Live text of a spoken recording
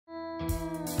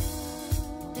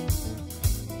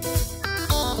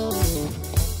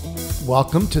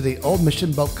Welcome to the Old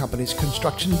Mission Boat Company's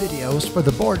construction videos for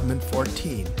the Boardman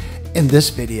 14. In this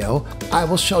video, I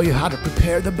will show you how to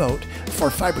prepare the boat for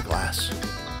fiberglass.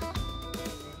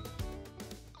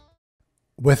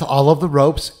 With all of the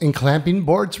ropes and clamping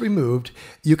boards removed,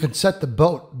 you can set the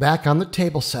boat back on the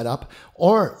table setup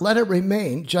or let it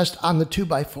remain just on the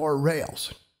 2x4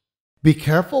 rails. Be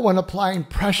careful when applying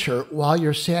pressure while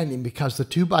you're sanding because the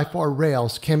 2x4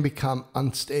 rails can become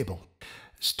unstable.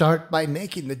 Start by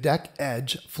making the deck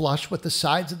edge flush with the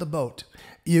sides of the boat.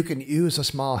 You can use a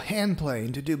small hand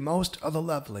plane to do most of the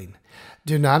leveling.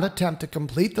 Do not attempt to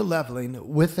complete the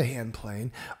leveling with the hand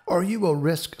plane, or you will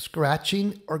risk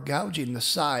scratching or gouging the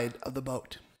side of the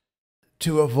boat.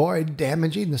 To avoid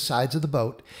damaging the sides of the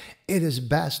boat, it is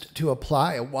best to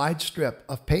apply a wide strip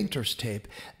of painter's tape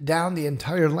down the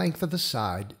entire length of the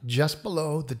side just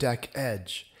below the deck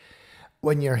edge.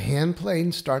 When your hand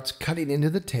plane starts cutting into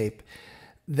the tape,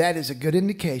 that is a good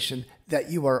indication that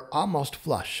you are almost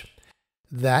flush.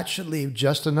 That should leave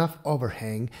just enough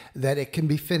overhang that it can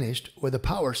be finished with a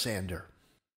power sander.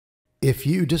 If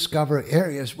you discover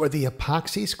areas where the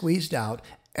epoxy squeezed out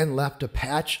and left a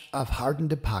patch of hardened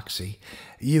epoxy,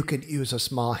 you could use a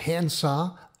small hand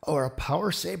saw or a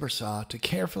power saber saw to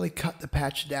carefully cut the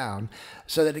patch down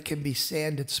so that it can be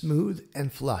sanded smooth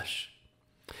and flush.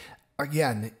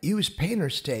 Again, use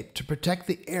painter's tape to protect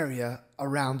the area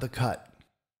around the cut.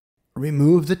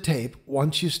 Remove the tape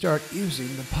once you start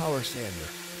using the power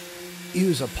sander.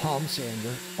 Use a palm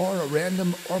sander or a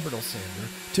random orbital sander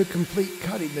to complete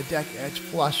cutting the deck edge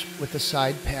flush with the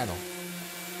side panel.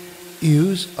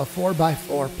 Use a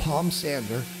 4x4 palm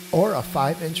sander or a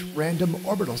 5-inch random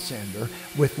orbital sander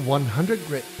with 100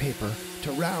 grit paper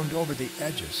to round over the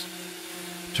edges.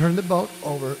 Turn the boat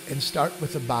over and start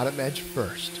with the bottom edge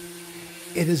first.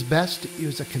 It is best to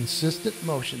use a consistent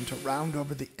motion to round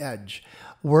over the edge.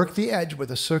 Work the edge with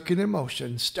a circular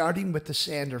motion, starting with the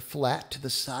sander flat to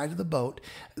the side of the boat,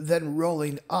 then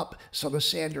rolling up so the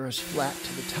sander is flat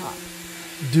to the top.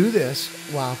 Do this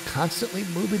while constantly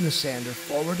moving the sander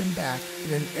forward and back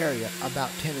in an area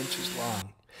about 10 inches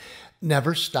long.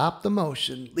 Never stop the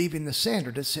motion, leaving the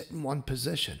sander to sit in one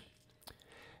position.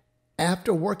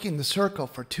 After working the circle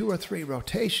for 2 or 3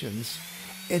 rotations,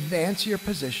 advance your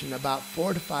position about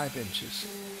 4 to 5 inches,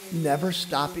 never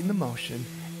stopping the motion,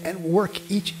 and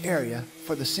work each area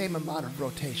for the same amount of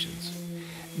rotations.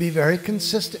 Be very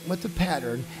consistent with the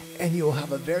pattern and you will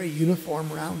have a very uniform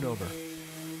roundover.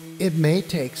 It may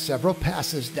take several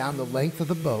passes down the length of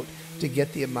the boat to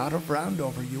get the amount of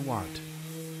roundover you want.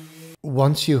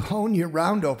 Once you hone your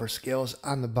roundover skills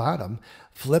on the bottom,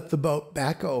 flip the boat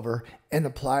back over and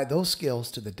apply those skills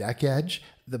to the deck edge,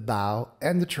 the bow,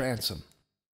 and the transom.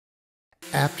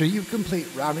 After you complete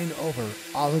rounding over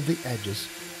all of the edges,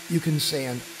 you can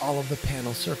sand all of the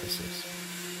panel surfaces.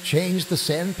 Change the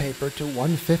sandpaper to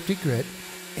 150 grit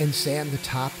and sand the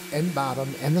top and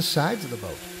bottom and the sides of the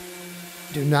boat.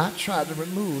 Do not try to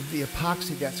remove the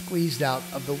epoxy that squeezed out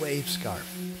of the wave scarf.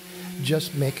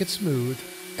 Just make it smooth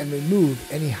and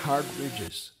remove any hard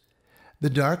ridges. The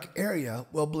dark area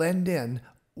will blend in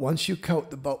once you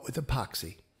coat the boat with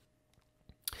epoxy.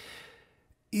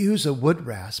 Use a wood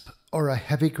rasp or a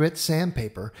heavy grit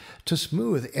sandpaper to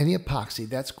smooth any epoxy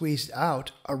that squeezed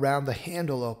out around the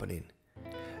handle opening.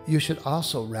 You should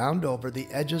also round over the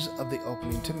edges of the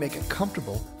opening to make it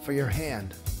comfortable for your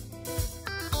hand.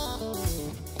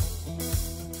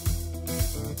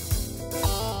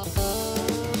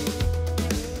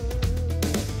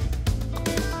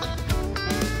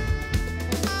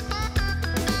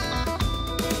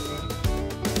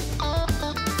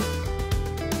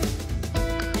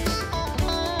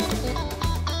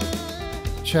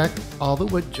 Check all the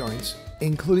wood joints,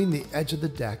 including the edge of the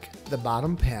deck, the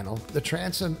bottom panel, the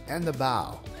transom, and the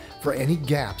bow, for any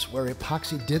gaps where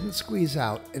epoxy didn't squeeze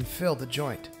out and fill the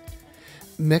joint.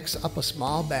 Mix up a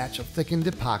small batch of thickened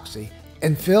epoxy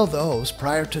and fill those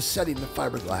prior to setting the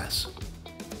fiberglass.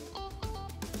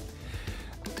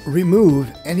 Remove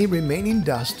any remaining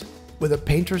dust with a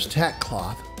painter's tack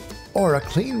cloth or a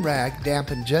clean rag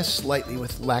dampened just slightly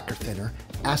with lacquer thinner,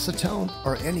 acetone,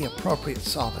 or any appropriate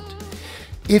solvent.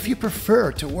 If you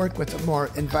prefer to work with a more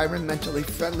environmentally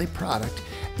friendly product,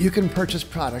 you can purchase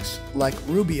products like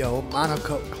Rubio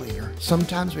Monocoat Cleaner,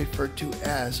 sometimes referred to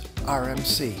as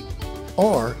RMC,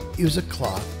 or use a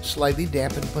cloth slightly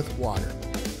dampened with water.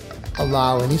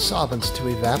 Allow any solvents to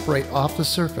evaporate off the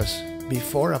surface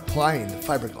before applying the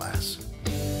fiberglass.